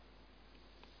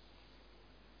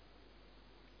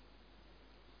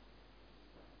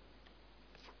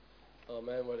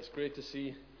Amen. Well, it's great to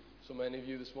see so many of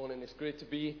you this morning. It's great to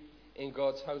be in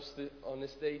God's house on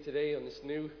this day today, on this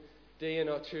new day in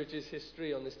our church's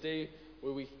history, on this day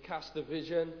where we cast the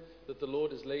vision that the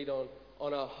Lord has laid on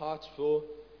our hearts for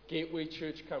Gateway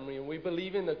Church Cymru. And we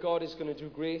believe in that God is going to do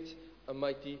great and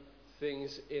mighty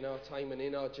things in our time and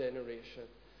in our generation.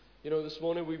 You know, this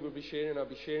morning I'll be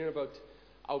sharing about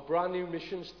our brand new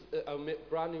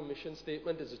mission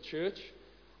statement as a church,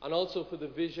 and also for the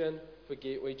vision for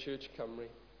Gateway Church Cymru.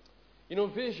 You know,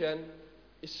 vision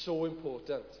is so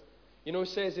important. You know, it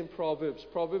says in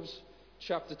Proverbs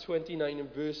chapter 29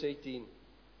 and verse 18, it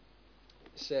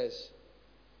says,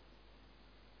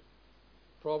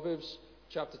 Proverbs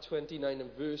chapter 29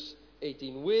 and verse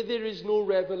 18, where there is no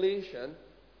revelation,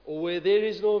 or where there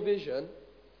is no vision,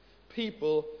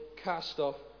 people cast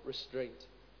off restraint.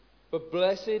 But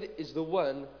blessed is the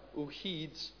one who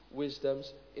heeds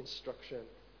wisdom's instruction.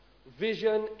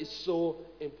 Vision is so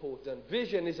important.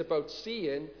 Vision is about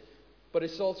seeing, but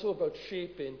it's also about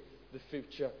shaping the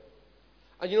future.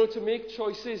 And you know, to make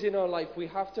choices in our life, we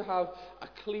have to have a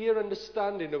clear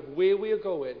understanding of where we are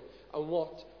going and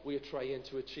what we are trying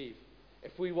to achieve,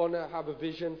 if we want to have a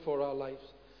vision for our lives.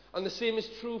 And the same is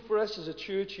true for us as a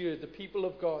church here, the people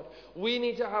of God. We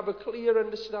need to have a clear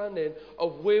understanding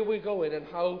of where we're going and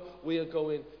how we are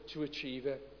going to achieve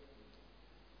it.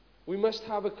 We must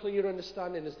have a clear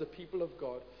understanding as the people of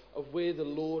God of where the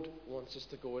Lord wants us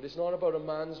to go. It is not about a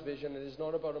man's vision, it is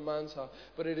not about a man's heart,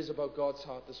 but it is about God's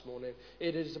heart this morning.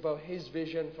 It is about His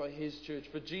vision for His church.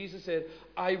 For Jesus said,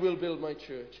 I will build my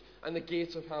church, and the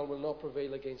gates of hell will not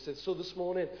prevail against it. So this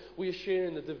morning, we are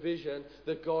sharing the vision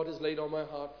that God has laid on my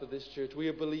heart for this church. We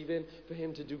are believing for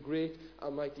Him to do great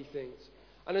and mighty things.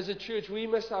 And as a church, we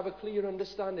must have a clear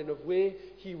understanding of where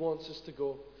He wants us to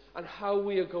go, and how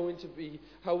we are going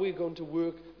to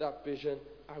work that vision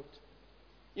out.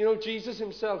 You know, Jesus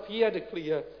Himself, He had a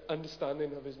clear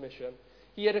understanding of His mission.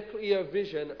 He had a clear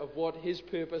vision of what His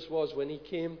purpose was when He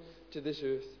came to this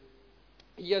earth.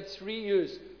 He had 3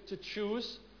 years to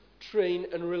choose, train,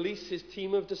 and release His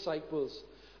team of disciples,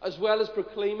 as well as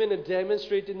proclaiming and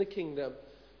demonstrating the kingdom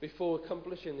before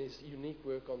accomplishing His unique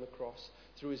work on the cross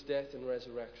through His death and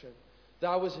resurrection.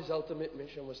 That was His ultimate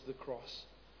mission, was the cross,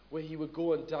 where He would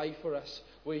go and die for us,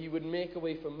 where He would make a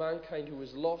way for mankind who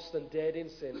was lost and dead in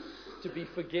sin to be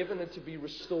forgiven and to be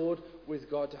restored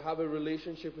with God, to have a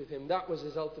relationship with Him. That was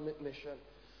His ultimate mission.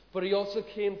 But He also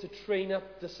came to train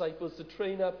up disciples, to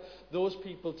train up those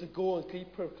people to go and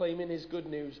keep proclaiming His good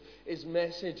news, His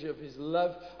message of His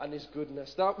love and His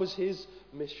goodness. That was His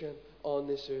mission on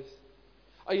this earth.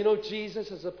 And you know, Jesus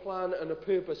has a plan and a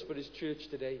purpose for His church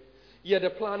today. He had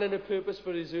a plan and a purpose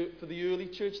for the early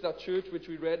church, that church which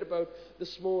we read about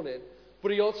this morning.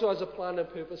 But He also has a plan and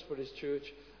purpose for His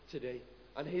church today.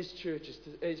 And His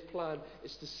plan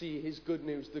is to see His good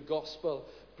news, the gospel,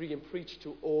 being preached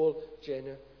to all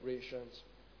generations.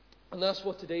 And that's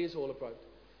what today is all about.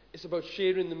 It's about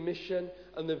sharing the mission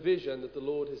and the vision that the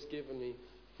Lord has given me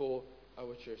for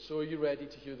our church. So are you ready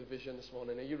to hear the vision this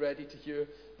morning? Are you ready to hear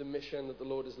the mission that the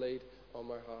Lord has laid on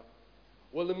my heart?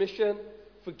 Well, the mission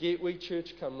for Gateway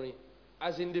Church Cymru,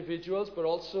 as individuals, but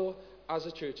also as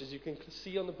a church, as you can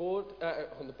see on the board,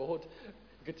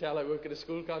 you can tell I work at a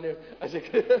school, can't you?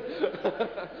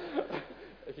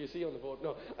 If you see on the board,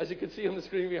 no. As you can see on the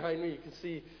screen behind me, you can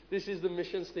see this is the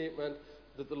mission statement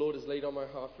that the Lord has laid on my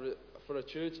heart for our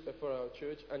church,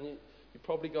 and you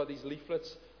probably got these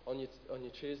leaflets on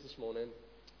your chairs this morning,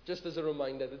 just as a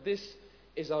reminder that this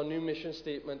is our new mission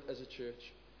statement as a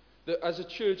church. That as a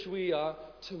church we are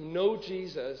to know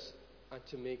Jesus and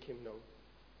to make Him known.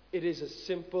 It is as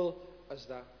simple as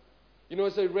that. You know,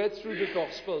 as I read through the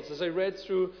Gospels, as I read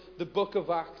through the book of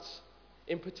Acts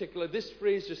in particular, this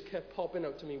phrase just kept popping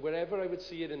out to me wherever I would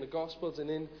see it in the Gospels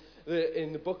and in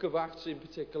the book of Acts in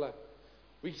particular.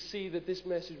 We see that this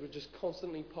message would just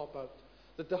constantly pop out.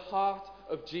 That the heart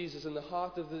of Jesus and the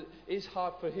heart of His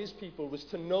heart for His people was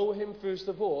to know Him first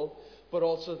of all, but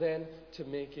also then to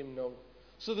make Him known.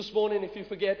 So this morning, if you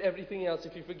forget everything else,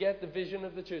 if you forget the vision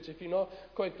of the church, if you're not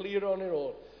quite clear on it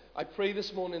all, I pray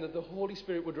this morning that the Holy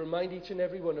Spirit would remind each and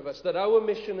every one of us that our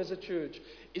mission as a church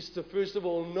is to first of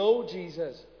all know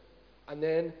Jesus and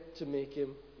then to make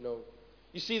Him known.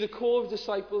 You see, the core of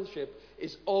discipleship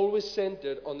is always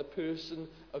centered on the person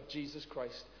of Jesus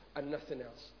Christ and nothing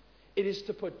else. It is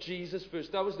to put Jesus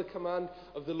first. That was the command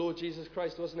of the Lord Jesus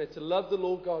Christ, wasn't it? To love the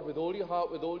Lord God with all your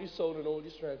heart, with all your soul and all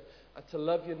your strength, and to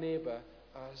love your neighbor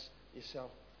as yourself.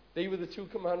 They were the 2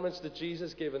 commandments that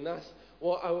Jesus gave, and that's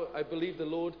what I believe the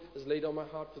Lord has laid on my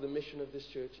heart for the mission of this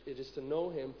church. It is to know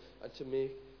Him and to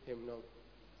make Him known.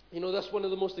 You know, that's one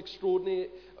of the most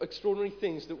extraordinary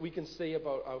things that we can say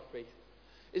about our faith.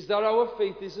 is that our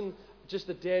faith isn't just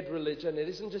a dead religion. It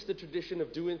isn't just a tradition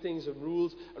of doing things and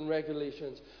rules and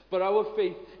regulations. But our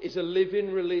faith is a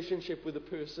living relationship with the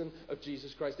person of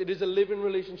Jesus Christ. It is a living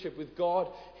relationship with God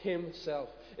himself.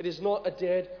 It is not a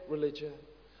dead religion.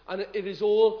 And it is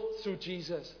all through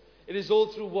Jesus. It is all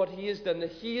through what he has done,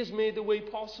 that he has made the way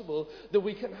possible that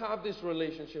we can have this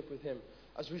relationship with him.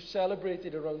 As we've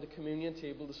celebrated around the communion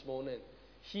table this morning,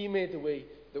 he made the way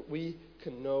that we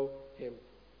can know him.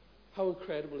 How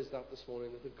incredible is that this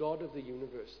morning, that the God of the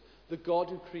universe, the God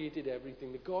who created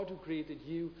everything, the God who created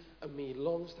you and me,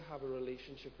 longs to have a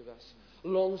relationship with us,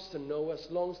 longs to know us,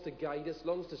 longs to guide us,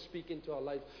 longs to speak into our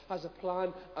life, has a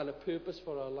plan and a purpose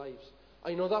for our lives.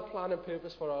 I know that plan and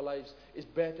purpose for our lives is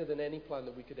better than any plan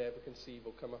that we could ever conceive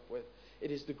or come up with. It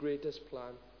is the greatest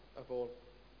plan of all.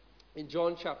 In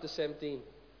John chapter 17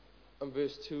 and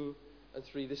verse 2 and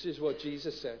 3, this is what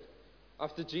Jesus said.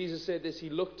 After Jesus said this, he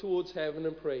looked towards heaven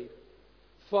and prayed,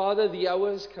 Father, the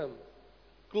hour has come.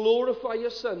 Glorify your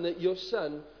Son, that your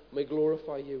Son may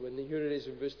glorify you. And here it is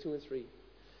in verse 2 and 3.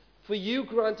 For you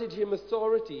granted him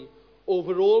authority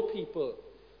over all people,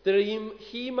 that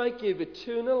he might give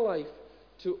eternal life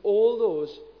to all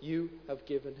those you have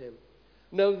given him.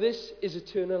 Now this is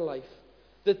eternal life,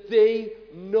 that they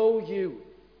know you,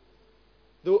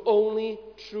 the only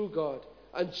true God,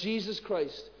 and Jesus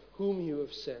Christ, whom you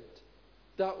have sent.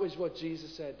 That was what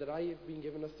Jesus said, that I have been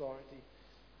given authority.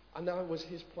 And that was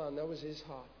his plan, that was his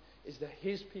heart, is that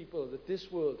his people, that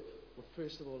this world would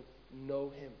first of all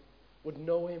know him, would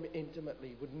know him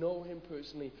intimately, would know him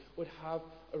personally, would have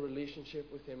a relationship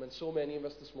with him. And so many of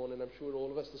us this morning, I'm sure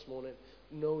all of us this morning,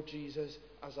 know Jesus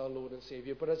as our Lord and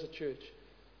Savior. But as a church,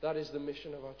 that is the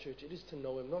mission of our church. It is to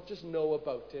know him, not just know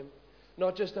about him,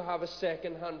 not just to have a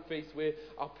second-hand faith where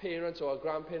our parents or our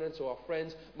grandparents or our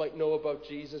friends might know about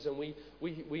Jesus and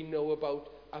we know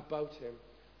about him.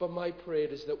 But my prayer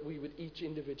is that we would each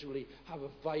individually have a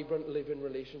vibrant, living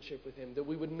relationship with him, that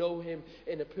we would know him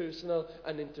in a personal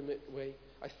and intimate way.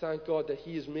 I thank God that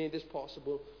he has made this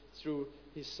possible through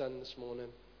his Son this morning.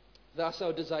 That's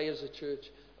our desire as a church,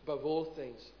 above all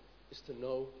things, is to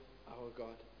know our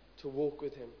God, to walk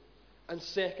with him. And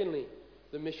secondly,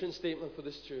 the mission statement for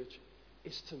this church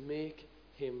is to make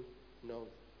him known.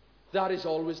 That is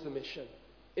always the mission.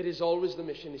 It is always the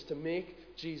mission, is to make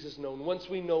Jesus known. Once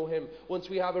we know him, once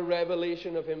we have a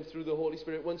revelation of him through the Holy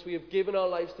Spirit, once we have given our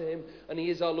lives to him and he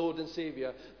is our Lord and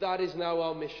Savior, that is now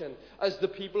our mission as the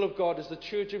people of God, as the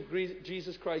church of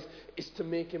Jesus Christ, is to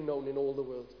make him known in all the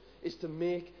world, is to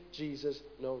make Jesus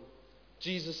known.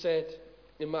 Jesus said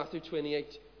in Matthew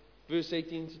 28, verse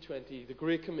 18 to 20, the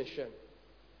Great Commission,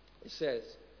 it says,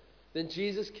 Then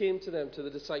Jesus came to them, to the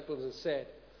disciples, and said,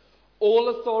 All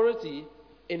authority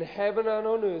in heaven and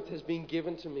on earth has been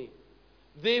given to me.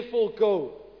 Therefore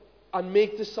go and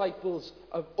make disciples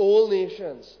of all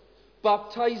nations,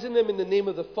 baptizing them in the name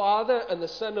of the Father and the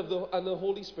Son and the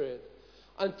Holy Spirit,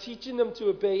 and teaching them to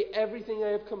obey everything I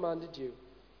have commanded you.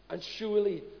 And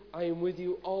surely I am with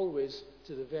you always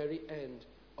to the very end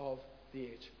of the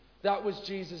age. That was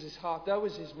Jesus' heart. That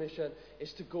was his mission,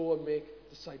 is to go and make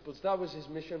disciples. That was his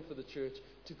mission for the church,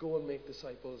 to go and make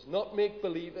disciples. Not make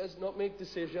believers, not make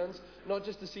decisions, not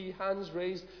just to see hands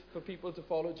raised for people to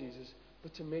follow Jesus,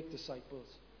 but to make disciples.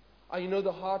 And you know,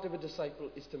 the heart of a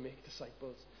disciple is to make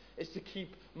disciples. It's to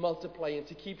keep multiplying,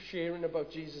 to keep sharing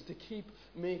about Jesus, to keep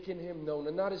making him known.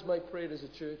 And that is my prayer as a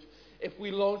church. If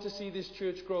we long to see this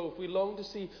church grow, if we long to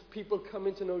see people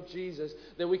coming to know Jesus,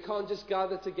 then we can't just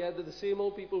gather together, the same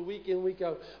old people week in, week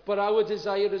out. But our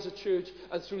desire as a church,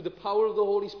 and through the power of the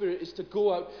Holy Spirit, is to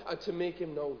go out and to make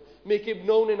him known. Make him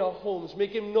known in our homes,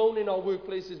 make him known in our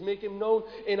workplaces, make him known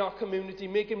in our community,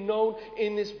 make him known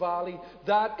in this valley.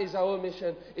 That is our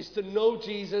mission, is to know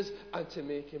Jesus and to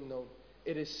make him known.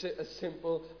 It is as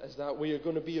simple as that. We are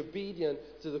going to be obedient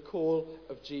to the call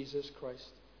of Jesus Christ.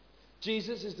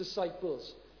 Jesus'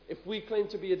 disciples, if we claim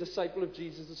to be a disciple of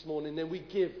Jesus this morning, then we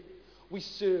give, we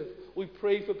serve, we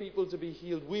pray for people to be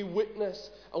healed, we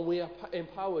witness, and we are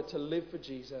empowered to live for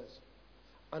Jesus.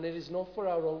 And it is not for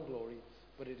our own glory,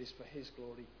 but it is for his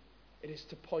glory. It is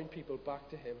to point people back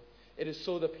to him. It is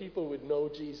so that people would know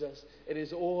Jesus. It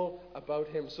is all about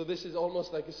him. So this is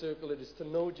almost like a circle. It is to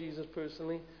know Jesus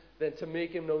personally, then to make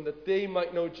him known, that they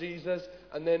might know Jesus,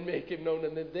 and then make him known,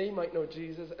 and then they might know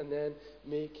Jesus, and then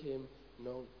make him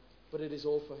known. But it is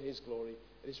all for his glory.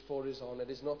 It is for his honor.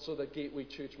 It is not so that Gateway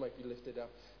Church might be lifted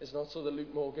up. It's not so that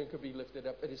Luke Morgan could be lifted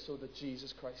up. It is so that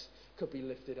Jesus Christ could be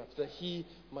lifted up, that he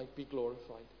might be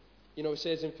glorified. You know, it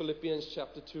says in Philippians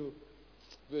chapter 2,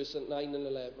 verse 9 and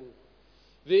 11,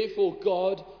 Therefore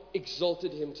God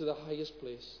exalted him to the highest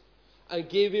place, and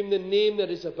gave him the name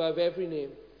that is above every name,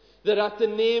 That at the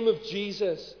name of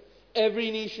Jesus,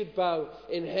 every knee should bow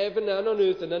in heaven and on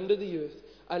earth and under the earth,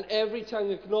 and every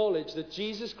tongue acknowledge that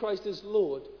Jesus Christ is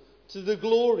Lord, to the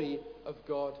glory of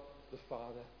God the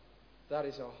Father. That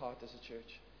is our heart as a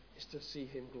church, is to see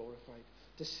him glorified,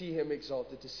 to see him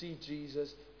exalted, to see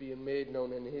Jesus being made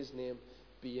known and his name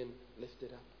being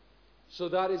lifted up. So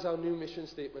that is our new mission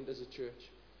statement as a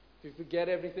church. If you forget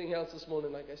everything else this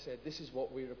morning, like I said, this is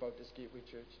what we're about as Gateway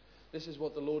Church. This is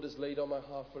what the Lord has laid on my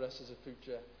heart for us as a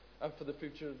future, and for the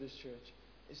future of this church,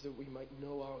 is that we might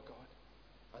know our God,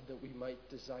 and that we might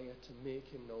desire to make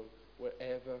him known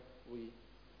wherever we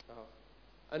are.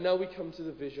 And now we come to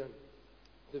the vision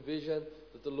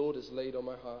that the Lord has laid on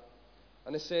my heart.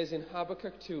 And it says in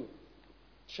Habakkuk 2,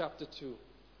 chapter 2,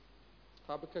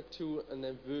 Habakkuk 2 and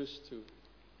then verse 2.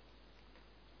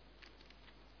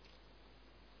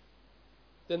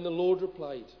 Then the Lord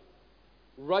replied,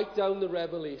 write down the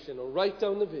revelation, or write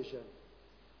down the vision,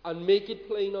 and make it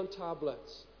plain on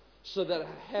tablets, so that a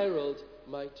herald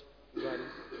might run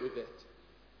with it.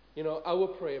 You know, our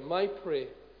prayer, my prayer,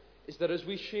 is that as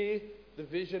we share the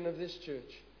vision of this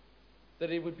church, that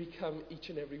it would become each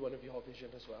and every one of your vision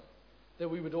as well. That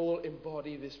we would all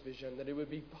embody this vision, that it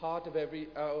would be part of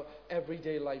our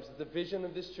everyday lives. The vision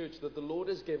of this church that the Lord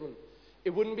has given, it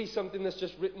wouldn't be something that's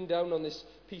just written down on this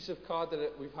piece of card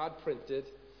that we've had printed.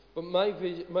 But my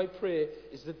prayer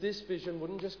is that this vision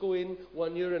wouldn't just go in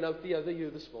one year and out the other year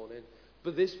this morning,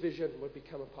 but this vision would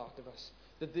become a part of us.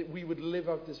 That we would live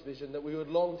out this vision, that we would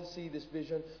long to see this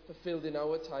vision fulfilled in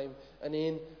our time and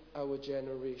in our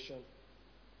generation.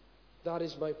 That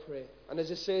is my prayer. And as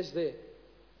it says there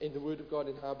in the Word of God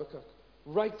in Habakkuk,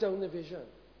 write down the vision.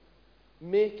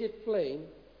 Make it plain.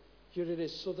 Here it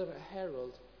is, so that a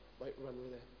herald might run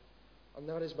with it. And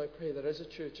that is my prayer, that as a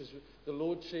church, as the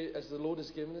Lord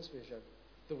has given this vision,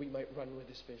 that we might run with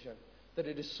this vision. That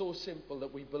it is so simple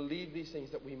that we believe these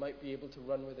things, that we might be able to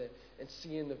run with it and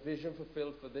seeing the vision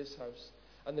fulfilled for this house.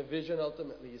 And the vision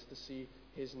ultimately is to see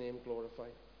his name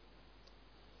glorified.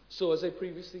 So as I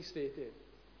previously stated,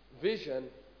 vision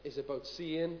is about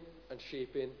seeing and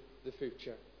shaping the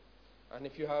future. And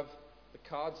if you have the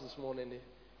cards this morning,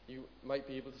 you might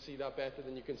be able to see that better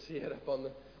than you can see it up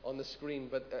on the screen.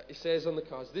 But it says on the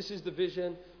cards, this is the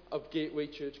vision of Gateway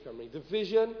Church Cymru. The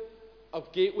vision of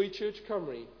Gateway Church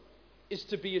Cymru is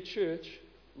to be a church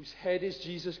whose head is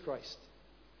Jesus Christ.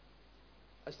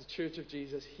 As the church of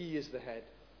Jesus, he is the head.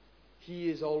 He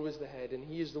is always the head, and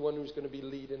he is the one who's going to be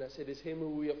leading us. It is him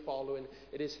who we are following.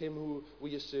 It is him who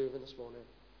we are serving this morning.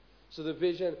 So the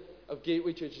vision of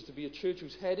Gateway Church is to be a church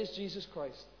whose head is Jesus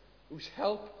Christ, whose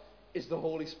help is the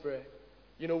Holy Spirit.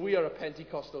 You know, we are a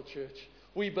Pentecostal church.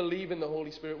 We believe in the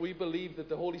Holy Spirit. We believe that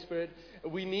the Holy Spirit,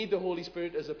 we need the Holy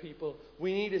Spirit as a people.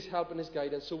 We need his help and his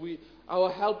guidance. So our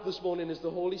help this morning is the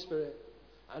Holy Spirit,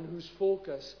 and whose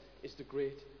focus is the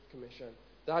Great Commission.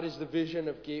 That is the vision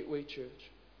of Gateway Church.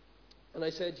 And I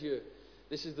said here,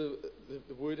 this is the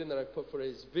wording that I put for it,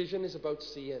 is vision is about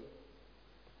seeing.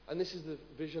 And this is the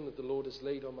vision that the Lord has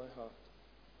laid on my heart.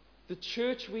 The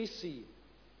church we see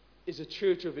is a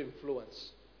church of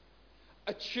influence.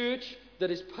 A church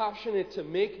that is passionate to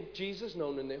make Jesus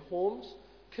known in their homes,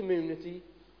 community,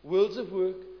 worlds of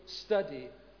work, study,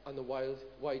 and the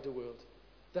wider world.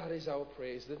 That is our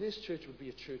praise, that this church would be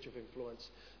a church of influence.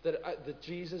 That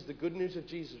Jesus, the good news of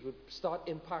Jesus, would start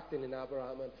impacting in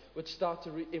Abraham, would start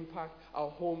to impact our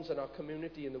homes and our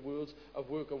community in the worlds of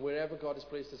work, and wherever God has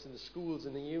placed us, in the schools,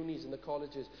 in the unis, in the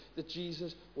colleges, that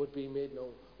Jesus would be made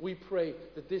known. We pray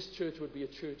that this church would be a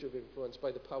church of influence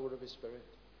by the power of his Spirit.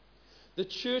 The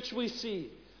church we see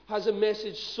has a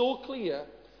message so clear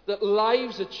that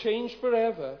lives are changed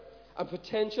forever and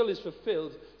potential is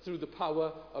fulfilled through the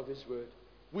power of his word.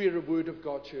 We are a Word of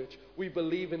God church. We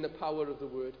believe in the power of the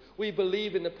Word. We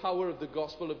believe in the power of the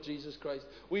gospel of Jesus Christ.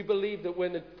 We believe that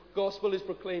when the gospel is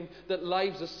proclaimed, that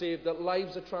lives are saved, that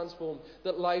lives are transformed,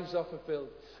 that lives are fulfilled.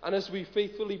 And as we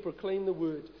faithfully proclaim the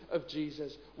word of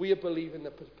Jesus, we are believing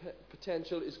that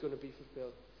potential is going to be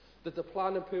fulfilled. That the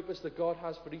plan and purpose that God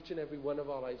has for each and every one of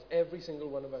our lives, every single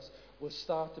one of us, will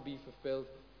start to be fulfilled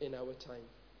in our time.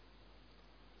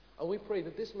 And we pray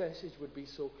that this message would be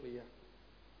so clear.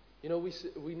 You know,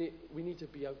 we need to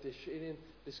be out there sharing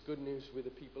this good news with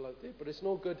the people out there. But it's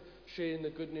no good sharing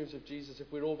the good news of Jesus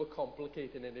if we're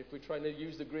overcomplicating it, if we're trying to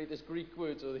use the greatest Greek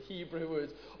words or the Hebrew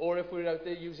words, or if we're out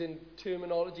there using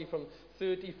terminology from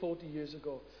 30, 40 years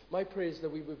ago. My prayer is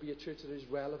that we would be a church that is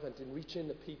relevant in reaching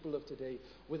the people of today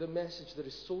with a message that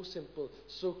is so simple,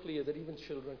 so clear that even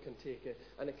children can take it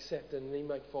and accept it, and they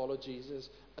might follow Jesus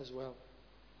as well.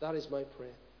 That is my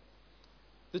prayer.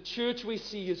 The church we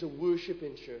see is a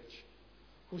worshiping church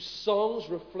whose songs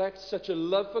reflect such a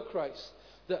love for Christ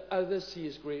that others see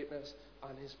his greatness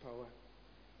and his power.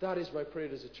 That is my prayer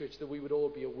as a church, that we would all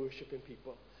be a worshiping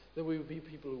people. That we would be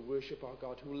people who worship our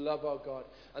God, who love our God.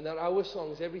 And that our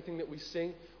songs, everything that we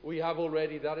sing, we have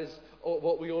already. That is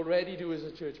what we already do as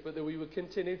a church. But that we would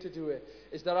continue to do it.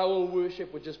 Is that our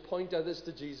worship would just point others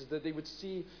to Jesus. That they would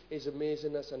see his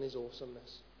amazingness and his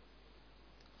awesomeness.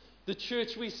 The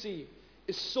church we see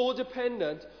is so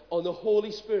dependent on the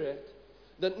Holy Spirit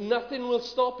that nothing will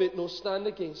stop it nor stand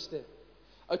against it.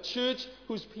 A church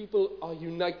whose people are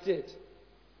united,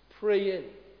 praying,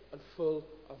 and full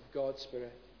of God's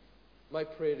Spirit. My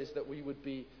prayer is that we would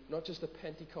be not just a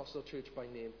Pentecostal church by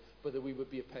name, but that we would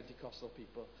be a Pentecostal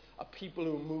people. A people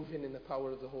who are moving in the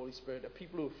power of the Holy Spirit. A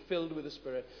people who are filled with the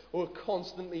Spirit. Who are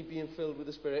constantly being filled with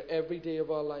the Spirit every day of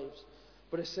our lives.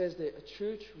 But it says there, a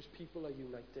church whose people are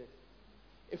united.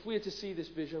 If we are to see this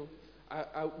vision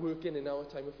outworking in our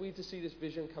time, if we are to see this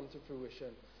vision come to fruition,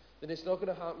 then it's not going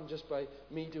to happen just by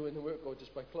me doing the work or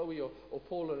just by Chloe or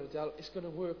Paul or Adele. It's going to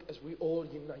work as we all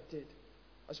united.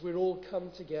 As we all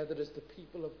come together as the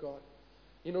people of God.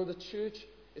 You know, the church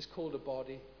is called a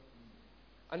body.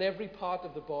 And every part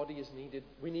of the body is needed.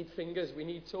 We need fingers, we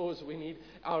need toes, we need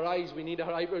our eyes, we need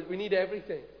our eyebrows, we need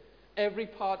everything. Every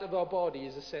part of our body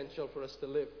is essential for us to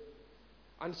live.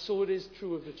 And so it is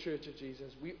true of the Church of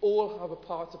Jesus. We all have a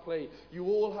part to play. You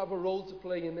all have a role to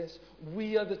play in this.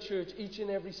 We are the church, each and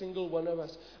every single one of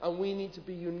us. And we need to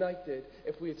be united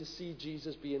if we are to see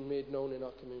Jesus being made known in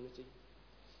our community.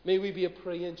 May we be a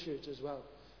praying church as well.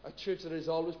 A church that is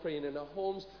always praying in our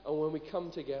homes and when we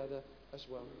come together as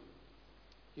well.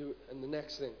 And the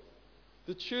next thing.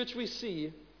 The church we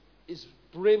see is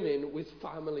brimming with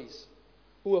families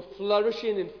who are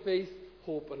flourishing in faith,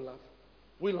 hope and love.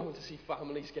 We long to see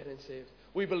families getting saved.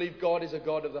 We believe God is a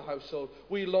God of the household.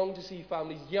 We long to see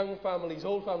families, young families,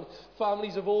 old families,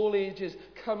 families of all ages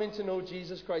coming to know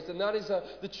Jesus Christ. And that is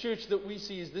the church that we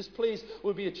see. Is this place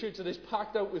will be a church that is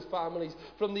packed out with families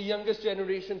from the youngest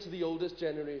generation to the oldest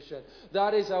generation.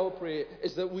 That is our prayer,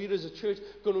 is that we as a church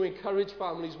are going to encourage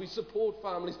families. We support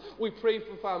families. We pray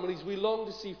for families. We long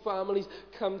to see families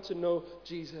come to know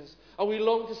Jesus. And we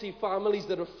long to see families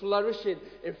that are flourishing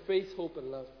in faith, hope and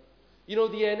love. You know,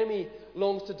 the enemy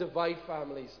longs to divide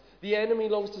families. The enemy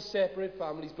longs to separate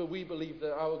families, but we believe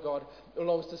that our God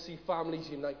longs to see families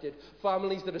united.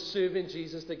 Families that are serving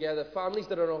Jesus together. Families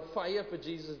that are on fire for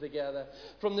Jesus together.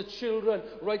 From the children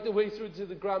right the way through to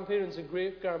the grandparents and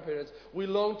great-grandparents. We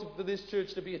long for this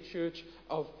church to be a church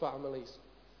of families.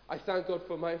 I thank God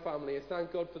for my family. I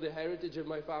thank God for the heritage of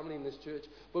my family in this church.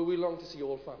 But we long to see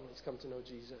all families come to know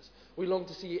Jesus. We long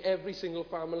to see every single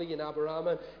family in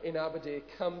Aberama, in Aberdeen,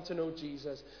 come to know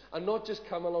Jesus. And not just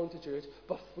come along to church,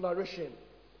 but flourishing.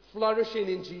 Flourishing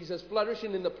in Jesus.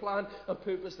 Flourishing in the plan and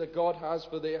purpose that God has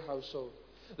for their household.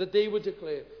 That they would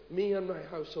declare, me and my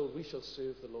household, we shall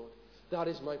serve the Lord. That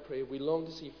is my prayer. We long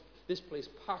to see this place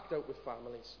packed out with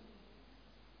families.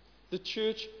 The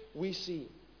church we see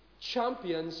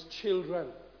champions children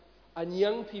and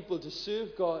young people to serve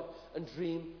God and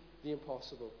dream the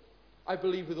impossible. I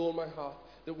believe with all my heart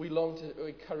that we long to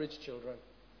encourage children.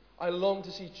 I long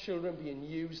to see children being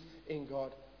used in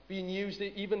God, being used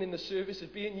even in the services,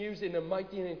 being used in a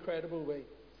mighty and incredible way.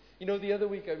 You know, the other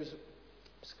week I was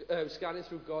scanning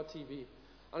through God TV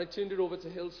and I turned it over to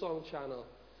Hillsong Channel.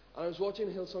 And I was watching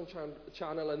Hillsong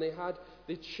Channel and they had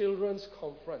the children's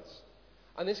conference.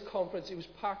 And this conference, it was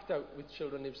packed out with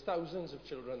children. There was thousands of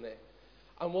children there.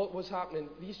 And what was happening,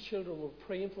 these children were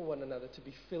praying for one another to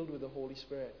be filled with the Holy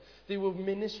Spirit. They were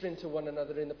ministering to one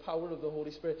another in the power of the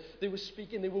Holy Spirit. They were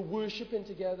speaking, they were worshiping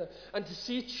together. And to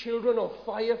see children on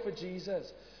fire for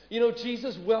Jesus. You know,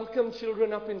 Jesus welcomed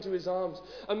children up into his arms.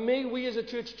 And may we as a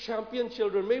church champion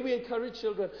children. May we encourage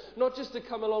children not just to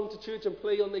come along to church and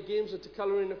play on the games or to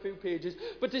colour in a few pages,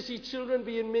 but to see children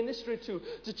being ministered to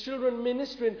children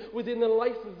ministering within the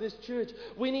life of this church.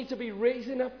 We need to be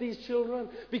raising up these children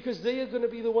because they are going to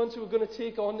be the ones who are going to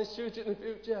take on this church in the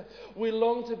future. We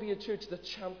long to be a church that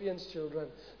champions children,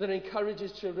 that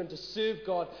encourages children to serve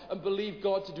God and believe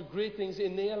God to do great things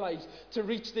in their lives, to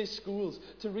reach their schools,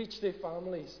 to reach their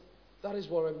families. That is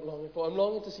what I'm longing for. I'm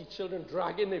longing to see children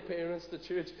dragging their parents to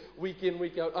church week in,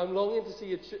 week out. I'm longing to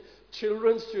see a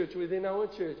children's church within our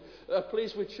church, a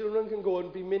place where children can go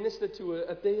and be ministered to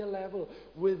at their level,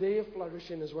 where they are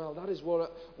flourishing as well. That is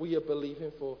what we are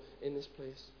believing for in this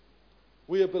place.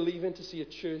 We are believing to see a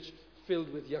church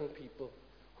filled with young people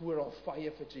who are on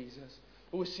fire for Jesus,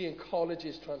 who are seeing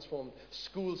colleges transformed,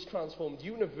 schools transformed,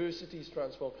 universities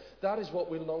transformed. That is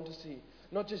what we long to see.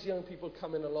 Not just young people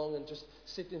coming along and just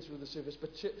sitting through the service,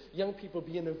 but young people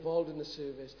being involved in the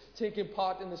service, taking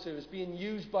part in the service, being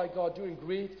used by God, doing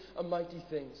great and mighty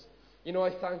things. You know,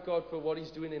 I thank God for what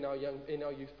He's doing in our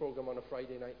youth program on a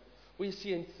Friday night. We're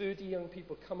seeing 30 young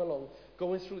people come along,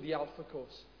 going through the Alpha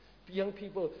course. Young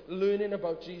people learning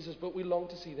about Jesus, but we long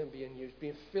to see them being used,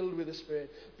 being filled with the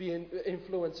Spirit, being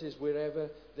influences wherever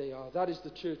they are. That is the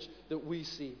church that we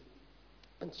see.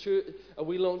 And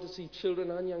we long to see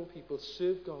children and young people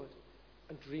serve God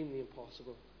and dream the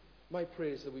impossible. My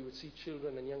prayer is that we would see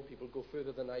children and young people go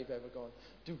further than I've ever gone,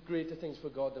 do greater things for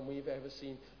God than we've ever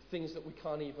seen, things that we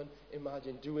can't even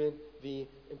imagine, doing the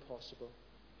impossible.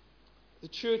 The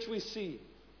church we see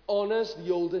honors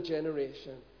the older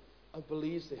generation and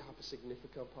believes they have a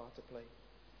significant part to play.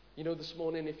 You know, this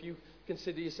morning, if you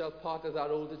consider yourself part of that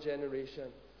older generation,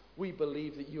 we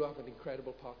believe that you have an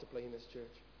incredible part to play in this church.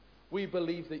 We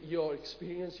believe that your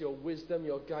experience, your wisdom,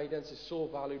 your guidance is so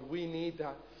valued. We need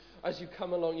that. As you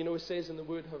come along, you know, it says in the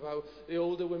Word how the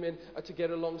older women are to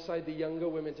get alongside the younger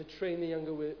women, to train the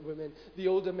younger women. The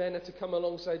older men are to come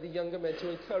alongside the younger men, to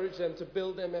encourage them, to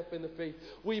build them up in the faith.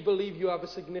 We believe you have a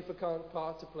significant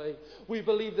part to play. We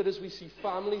believe that as we see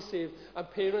families saved, and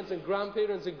parents and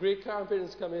grandparents and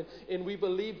great-grandparents come in, we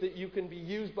believe that you can be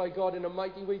used by God in a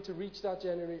mighty way to reach that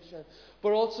generation,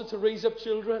 but also to raise up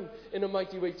children in a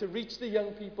mighty way, to reach the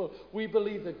young people. We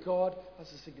believe that God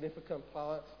has a significant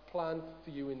plan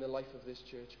for you in the life of this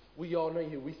church. We honor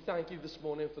you. We thank you this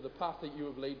morning for the path that you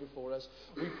have laid before us.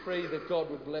 We pray that God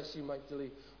would bless you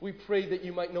mightily. We pray that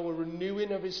you might know a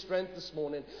renewing of His strength this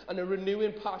morning and a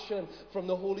renewing passion from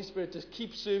the Holy Spirit to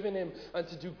keep serving Him and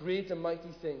to do great and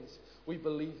mighty things. We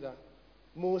believe that.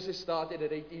 Moses started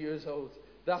at 80 years old.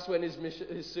 That's when his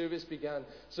service began.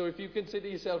 So if you consider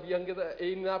yourself younger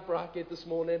in that bracket this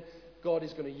morning, God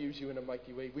is going to use you in a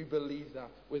mighty way. We believe that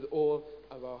with all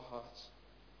of our hearts.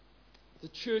 The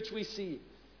church we see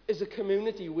is a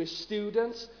community where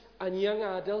students and young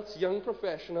adults, young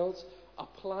professionals are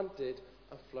planted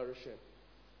and flourishing.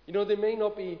 You know, there may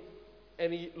not be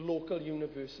any local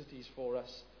universities for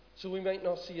us, so we might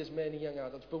not see as many young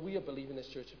adults, but we are believing this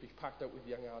church to be packed out with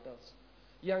young adults.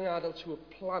 Young adults who are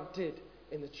planted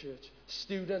in the church.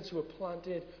 Students who are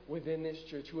planted within this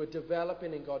church, who are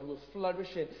developing in God, who are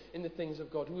flourishing in the things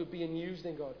of God, who are being used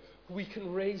in God, who we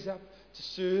can raise up to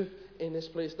serve in this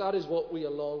place. That is what we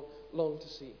long to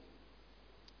see.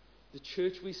 The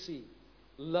church we see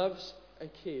loves and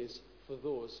cares for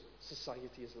those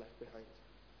society has left behind.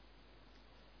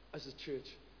 As a church,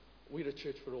 we're a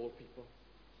church for all people.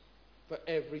 For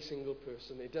every single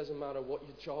person. It doesn't matter what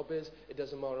your job is. It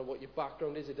doesn't matter what your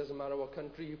background is. It doesn't matter what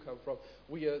country you come from.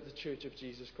 We are the church of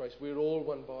Jesus Christ. We're all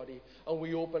one body. And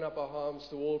we open up our arms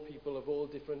to all people of all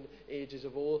different ages,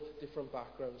 of all different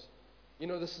backgrounds. You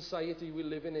know, the society we're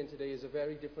living in today is a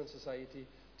very different society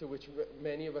to which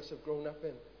many of us have grown up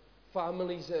in.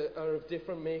 Families are of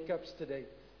different makeups today.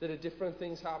 There are different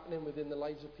things happening within the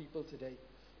lives of people today.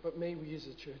 But may we as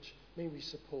a church, may we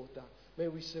support that. May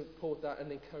we support that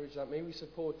and encourage that. May we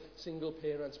support single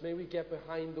parents. May we get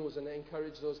behind those and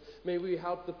encourage those. May we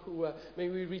help the poor. May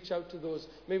we reach out to those.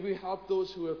 May we help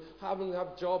those who haven't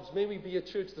had jobs. May we be a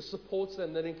church that supports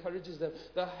them, that encourages them,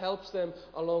 that helps them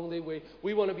along their way.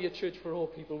 We want to be a church for all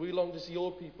people. We long to see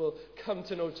all people come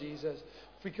to know Jesus.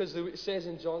 Because it says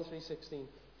in John 3:16,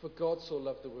 for God so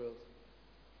loved the world.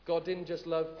 God didn't just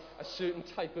love a certain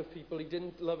type of people. He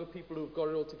didn't love a people who've got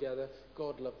it all together.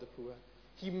 God loved the poor.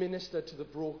 He ministered to the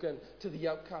broken, to the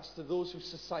outcast, to those who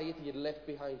society had left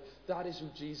behind. That is who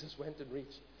Jesus went and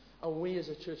reached. And we as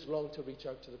a church long to reach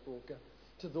out to the broken,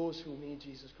 to those who need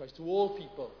Jesus Christ, to all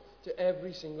people, to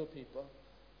every single people.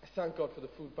 I thank God for the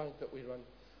food bank that we run.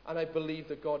 And I believe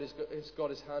that God has got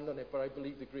His hand on it, but I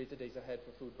believe the greater days ahead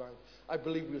for Food Bank. I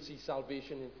believe we'll see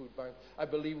salvation in Food Bank. I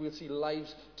believe we'll see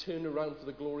lives turned around for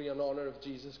the glory and honor of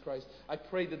Jesus Christ. I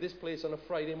pray that this place on a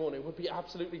Friday morning will be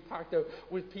absolutely packed out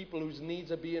with people whose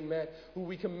needs are being met, who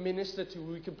we can minister to,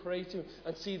 who we can pray to,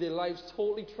 and see their lives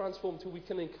totally transformed, who we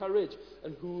can encourage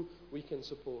and who we can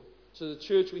support. So the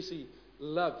church we see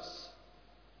loves.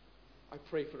 I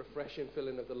pray for a fresh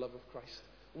infilling of the love of Christ.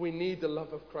 We need the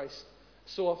love of Christ.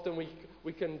 So often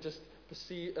we can just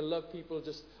perceive and love people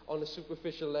just on a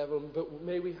superficial level, but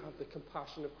may we have the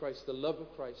compassion of Christ, the love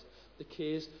of Christ, the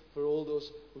cares for all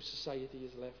those whose society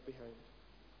is left behind.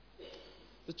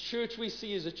 The church we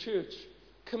see is a church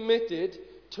committed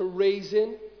to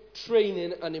raising,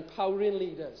 training, and empowering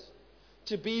leaders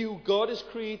to be who God has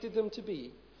created them to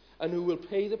be, and who will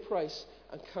pay the price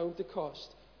and count the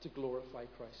cost to glorify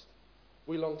Christ.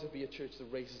 We long to be a church that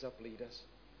raises up leaders,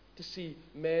 to see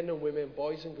men and women,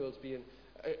 boys and girls being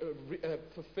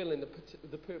fulfilling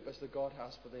the purpose that God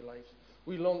has for their lives.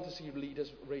 We long to see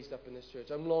leaders raised up in this church.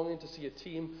 I'm longing to see a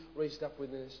team raised up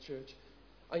within this church.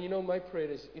 And my prayer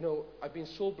is, I've been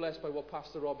so blessed by what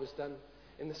Pastor Rob has done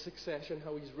in the succession,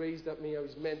 how he's raised up me, how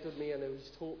he's mentored me, and how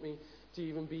he's taught me to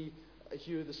even be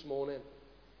here this morning.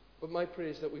 But my prayer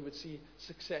is that we would see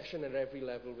succession at every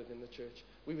level within the church.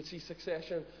 We would see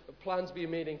succession, plans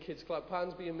being made in Kids Club,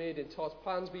 plans being made in TOS,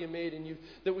 plans being made in youth,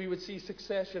 that we would see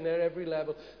succession at every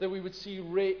level, that we would see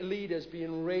leaders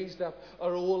being raised up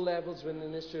at all levels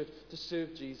within this church to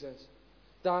serve Jesus.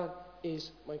 That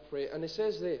is my prayer. And it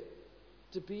says there,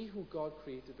 to be who God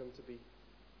created them to be.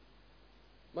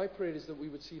 My prayer is that we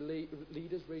would see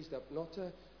leaders raised up, not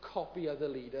to copy other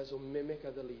leaders or mimic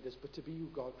other leaders, but to be who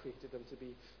God created them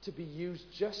to be used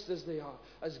just as they are,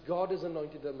 as God has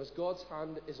anointed them, as God's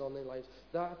hand is on their lives.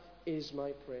 That is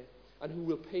my prayer. And who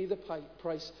will pay the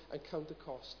price and count the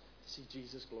cost to see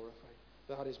Jesus glorified.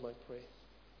 That is my prayer.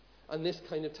 And this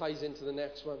kind of ties into the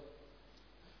next one.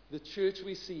 The church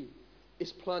we see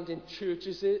is planting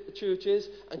churches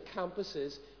and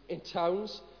campuses in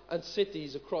towns and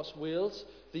cities across Wales,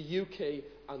 the UK,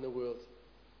 and the world.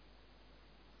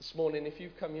 This morning, if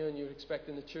you've come here and you're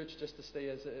expecting the church just to stay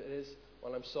as it is,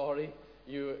 well, I'm sorry,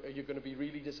 you're going to be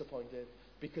really disappointed.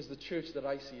 Because the church that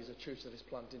I see is a church that is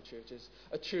planting churches,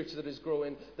 a church that is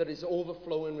growing, that is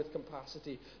overflowing with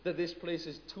capacity, that this place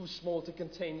is too small to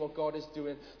contain what God is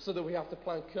doing, so that we have to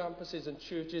plant campuses and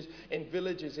churches in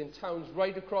villages, in towns,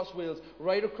 right across Wales,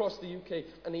 right across the UK,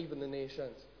 and even the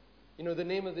nations. The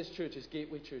name of this church is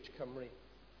Gateway Church Cymru.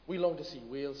 We long to see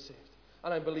Wales saved.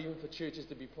 And I'm believing for churches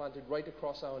to be planted right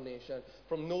across our nation,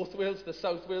 from North Wales to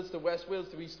South Wales to West Wales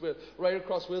to East Wales, right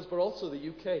across Wales, but also the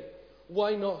UK.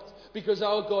 Why not? Because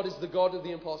our God is the God of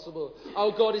the impossible.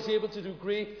 Our God is able to do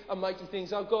great and mighty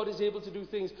things. Our God is able to do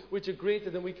things which are greater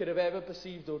than we could have ever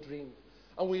perceived or dreamed.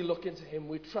 And we look into Him.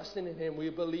 We're trusting in Him.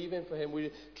 We're believing for Him.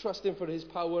 We're trusting for His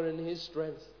power and His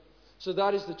strength. So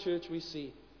that is the church we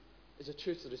see. It's a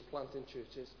church that is planting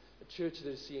churches. A church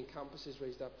that is seeing campuses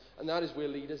raised up. And that is where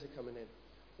leaders are coming in.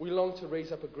 We long to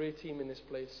raise up a great team in this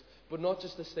place, but not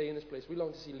just to stay in this place. We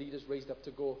long to see leaders raised up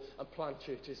to go and plant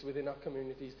churches within our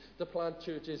communities, to plant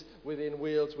churches within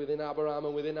Wales, within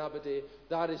Aberama, within Aberdeen.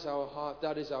 That is our heart.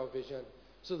 That is our vision.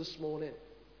 So this morning,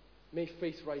 may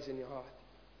faith rise in your heart.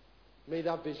 May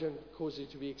that vision cause you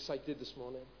to be excited this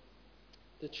morning.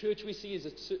 The church we see is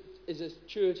a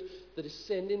church that is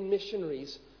sending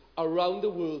missionaries around the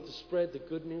world to spread the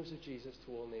good news of Jesus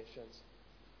to all nations.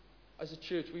 As a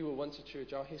church, we were once a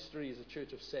church. Our history is a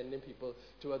church of sending people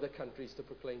to other countries to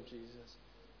proclaim Jesus.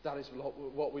 That is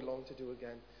what we long to do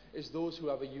again, is those who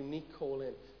have a unique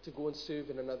calling to go and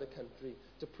serve in another country,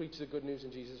 to preach the good news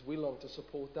in Jesus. We long to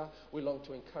support that. We long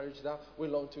to encourage that. We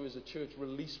long to, as a church,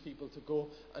 release people to go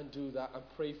and do that and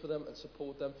pray for them and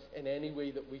support them in any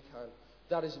way that we can.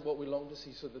 That is what we long to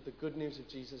see, so that the good news of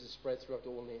Jesus is spread throughout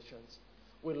all nations.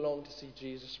 We long to see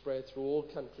Jesus spread through all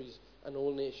countries and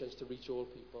all nations to reach all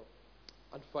people.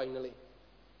 And finally,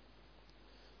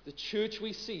 the church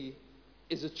we see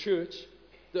is a church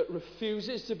that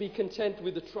refuses to be content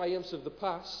with the triumphs of the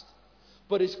past,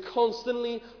 but is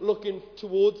constantly looking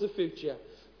towards the future,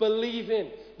 believing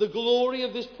the glory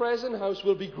of this present house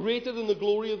will be greater than the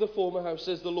glory of the former house,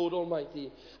 says the Lord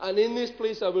Almighty. And in this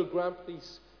place I will grant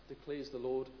peace, declares the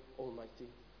Lord Almighty.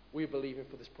 We're believing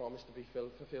for this promise to be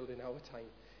fulfilled in our time,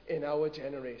 in our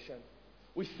generation.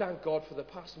 We thank God for the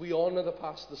past. We honor the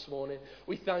past this morning.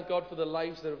 We thank God for the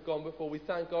lives that have gone before. We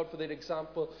thank God for their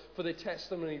example, for their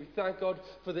testimony. We thank God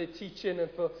for their teaching, and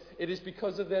for it is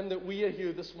because of them that we are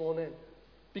here this morning.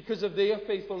 Because of their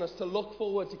faithfulness to look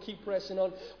forward, to keep pressing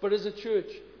on. But as a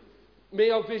church, may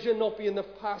our vision not be in the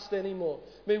past anymore.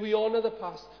 May we honor the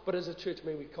past, but as a church,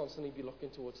 may we constantly be looking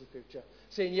towards the future.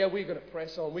 Saying, yeah, we're going to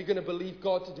press on. We're going to believe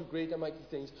God to do great and mighty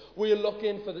things. We're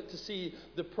looking to see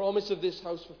the promise of this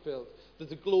house fulfilled. That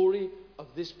the glory of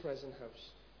this present house,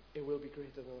 it will be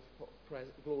greater than the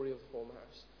glory of the former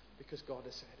house. Because God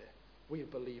has said it. We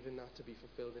believe in that to be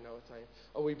fulfilled in our time.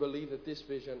 And we believe that this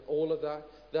vision, all of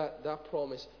that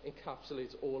promise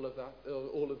encapsulates all of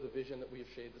the vision that we have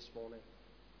shared this morning.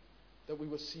 That we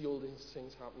will see all these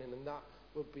things happening, and that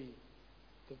will be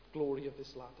the glory of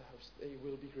this latter house. It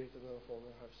will be greater than the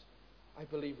former house. I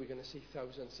believe we're going to see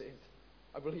thousands saved.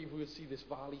 I believe we will see this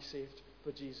valley saved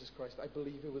for Jesus Christ. I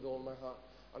believe it with all my heart.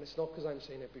 And it's not because I'm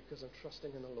saying it, because I'm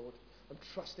trusting in the Lord. I'm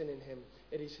trusting in Him.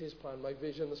 It is His plan. My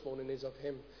vision this morning is of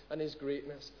Him and His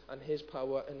greatness and His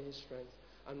power and His strength.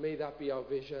 And may that be our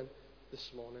vision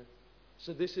this morning.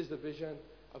 So this is the vision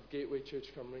of Gateway Church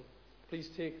Cymru. Please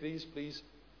take these. Please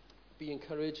be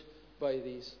encouraged by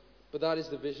these. But that is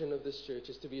the vision of this church,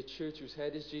 is to be a church whose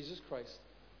head is Jesus Christ,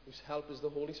 whose help is the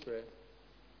Holy Spirit,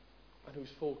 and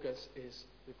whose focus is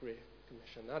the Great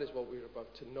Commission. That is what we're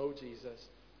about, to know Jesus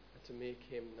and to make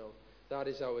him known. That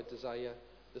is our desire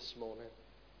this morning.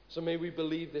 So may we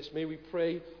believe this, may we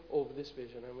pray over this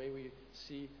vision, and may we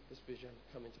see this vision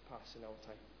come into pass in our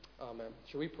time. Amen.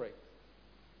 Shall we pray?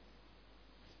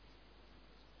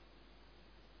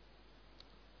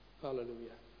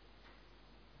 Hallelujah.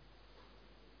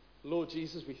 Lord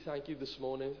Jesus, we thank you this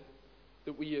morning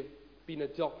that we have been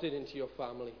adopted into your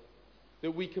family,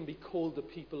 that we can be called the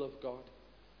people of God.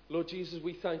 Lord Jesus,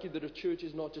 we thank you that a church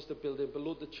is not just a building, but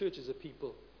Lord, the church is a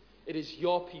people. It is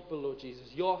your people, Lord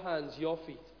Jesus, your hands, your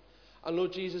feet. And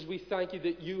Lord Jesus, we thank you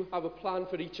that you have a plan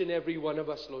for each and every one of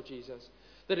us, Lord Jesus.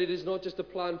 That it is not just a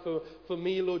plan for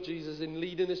me, Lord Jesus, in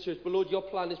leading this church, but Lord, your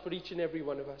plan is for each and every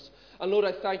one of us. And Lord,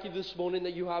 I thank you this morning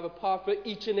that you have a part for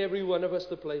each and every one of us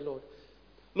to play, Lord.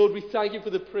 Lord, we thank you for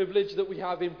the privilege that we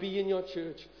have in being your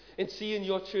church, in seeing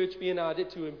your church being added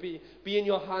to, and be in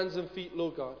your hands and feet,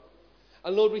 Lord God.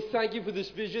 And Lord, we thank you for this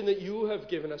vision that you have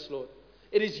given us, Lord.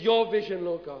 It is your vision,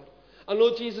 Lord God. And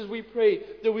Lord Jesus, we pray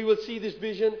that we will see this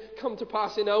vision come to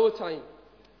pass in our time,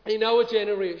 in our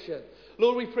generation.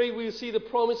 Lord, we pray we will see the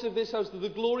promise of this house, that the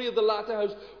glory of the latter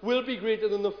house will be greater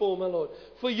than the former, Lord.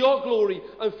 For your glory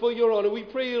and for your honor, we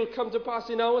pray it will come to pass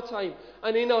in our time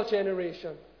and in our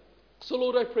generation. So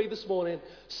Lord, I pray this morning,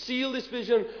 seal this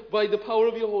vision by the power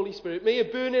of your Holy Spirit. May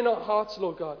it burn in our hearts,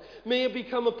 Lord God. May it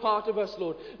become a part of us,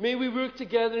 Lord. May we work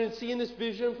together in seeing this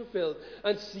vision fulfilled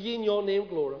and seeing your name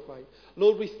glorified.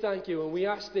 Lord, we thank you, and we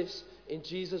ask this in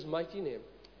Jesus' mighty name.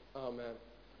 Amen.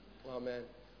 Amen.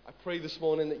 I pray this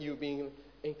morning that you're being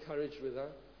encouraged with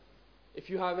that. If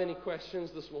you have any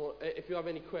questions this morning, if you have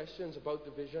any questions about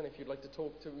the vision, if you'd like to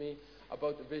talk to me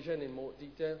about the vision in more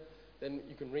detail, then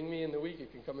you can ring me in the week, you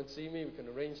can come and see me, we can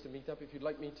arrange to meet up if you'd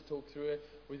like me to talk through it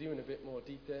with you in a bit more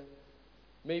detail.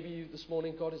 Maybe this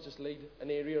morning God has just laid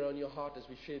an area on your heart as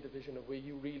we share the vision of where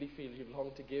you really feel you'd long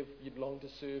to give, you'd long to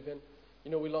serve in. You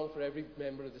know, we long for every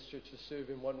member of this church to serve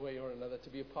in one way or another, to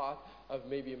be a part of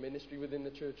maybe a ministry within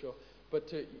the church,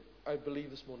 I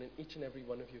believe this morning, each and every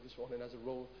one of you this morning has a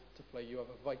role to play. You have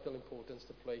a vital importance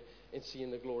to play in seeing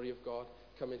the glory of God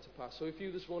come into pass. So if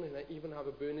you this morning even have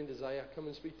a burning desire, come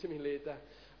and speak to me later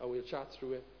and we'll chat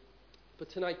through it. But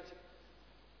tonight,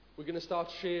 we're going to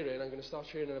start sharing. I'm going to start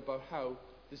sharing about how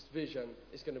this vision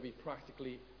is going to be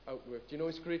practically outworked. You know,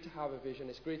 it's great to have a vision.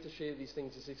 It's great to share these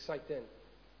things. It's exciting.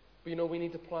 But you know, we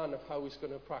need a plan of how it's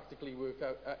going to practically work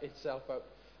out itself out.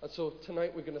 And so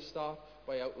tonight we're going to start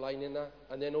by outlining that.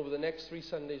 And then over the next 3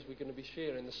 Sundays, we're going to be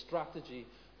sharing the strategy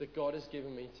that God has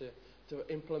given me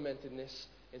to implementing this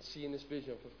and seeing this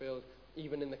vision fulfilled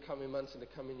even in the coming months, in the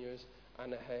coming years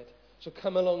and ahead. So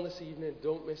come along this evening.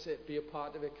 Don't miss it. Be a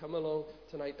part of it. Come along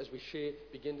tonight as we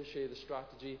begin to share the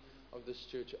strategy of this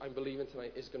church. I'm believing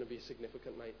tonight is going to be a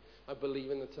significant night. I'm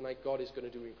believing that tonight God is going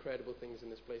to do incredible things in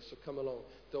this place. So come along.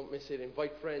 Don't miss it.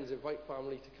 Invite friends, invite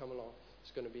family to come along.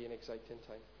 It's going to be an exciting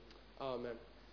time. Amen.